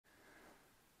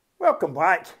Welcome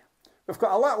back. We've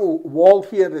got a little wall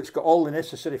here that's got all the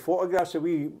necessary photographs, a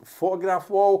wee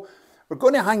photograph wall. We're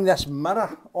going to hang this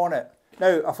mirror on it.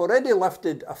 Now, I've already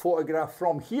lifted a photograph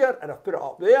from here and I've put it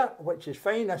up there, which is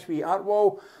fine, this wee art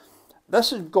wall. This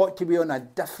has got to be on a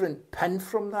different pin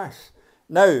from this.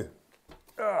 Now,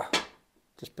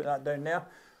 just put that down there.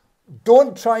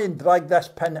 Don't try and drag this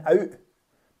pin out,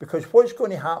 because what's going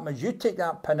to happen is you take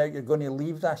that pin out, you're going to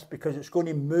leave this because it's going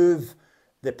to move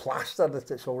the plaster that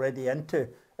it's already into.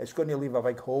 It's going to leave a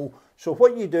big hole. So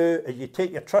what you do is you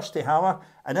take your trusty hammer,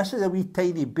 and this is a wee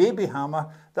tiny baby hammer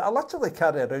that I literally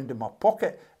carry around in my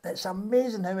pocket. And it's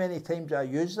amazing how many times I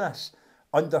use this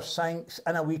under sinks,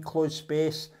 in a wee closed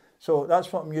space. So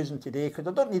that's what I'm using today, because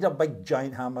I don't need a big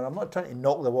giant hammer. I'm not trying to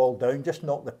knock the wall down, just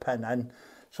knock the pin in.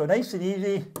 So nice and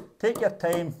easy, take your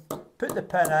time, put the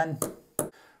pin in.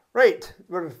 Right,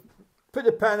 we've put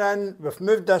the pin in, we've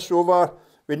moved this over.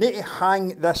 We need to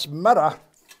hang this mirror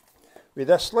with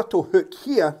this little hook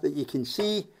here that you can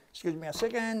see, excuse me a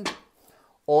second,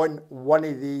 on one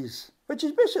of these, which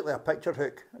is basically a picture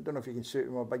hook. I don't know if you can see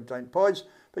it with my big giant paws,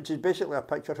 which is basically a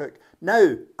picture hook.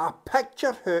 Now, a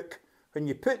picture hook, when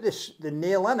you put the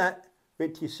nail in it,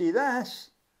 wait till you see this,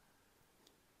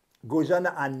 goes in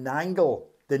at an angle.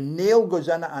 The nail goes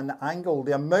in at an angle.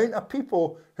 The amount of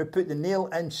people who put the nail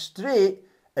in straight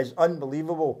is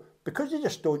unbelievable, because they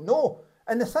just don't know.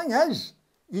 And the thing is,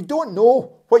 you don't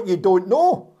know what you don't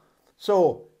know.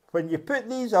 So when you put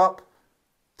these up,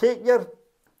 take your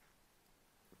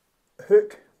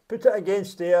hook, put it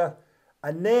against there,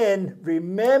 and then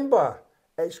remember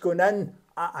it's going in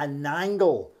at an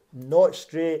angle, not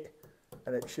straight.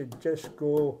 And it should just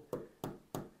go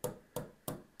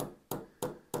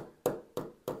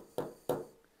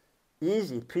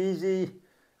easy peasy,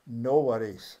 no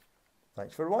worries.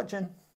 Thanks for watching.